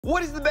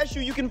What is the best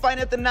shoe you can find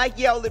at the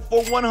Nike outlet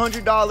for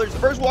 $100?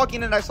 First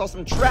walking in, I saw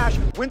some trash.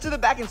 Went to the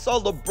back and saw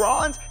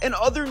LeBrons and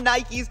other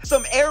Nikes,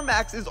 some Air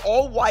Maxes,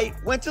 all white.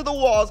 Went to the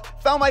walls,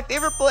 found my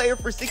favorite player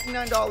for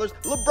 $69.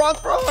 LeBron's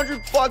for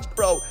 $100,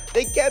 bro.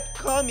 They kept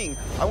coming.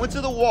 I went to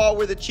the wall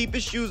where the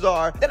cheapest shoes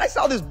are. Then I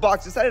saw this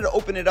box, decided to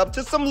open it up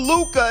to some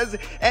Lukas,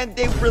 and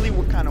they really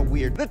were kind of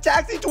weird. The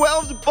Taxi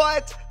 12s,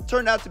 but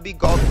turned out to be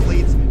golf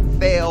cleats.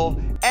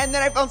 Fail. And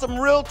then I found some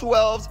real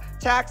 12s,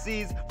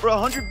 taxis for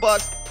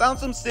 $100, found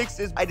some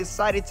 6s. I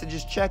decided to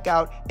just check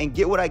out and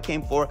get what I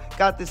came for,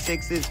 got the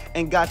 6s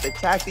and got the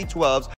Taxi 12s.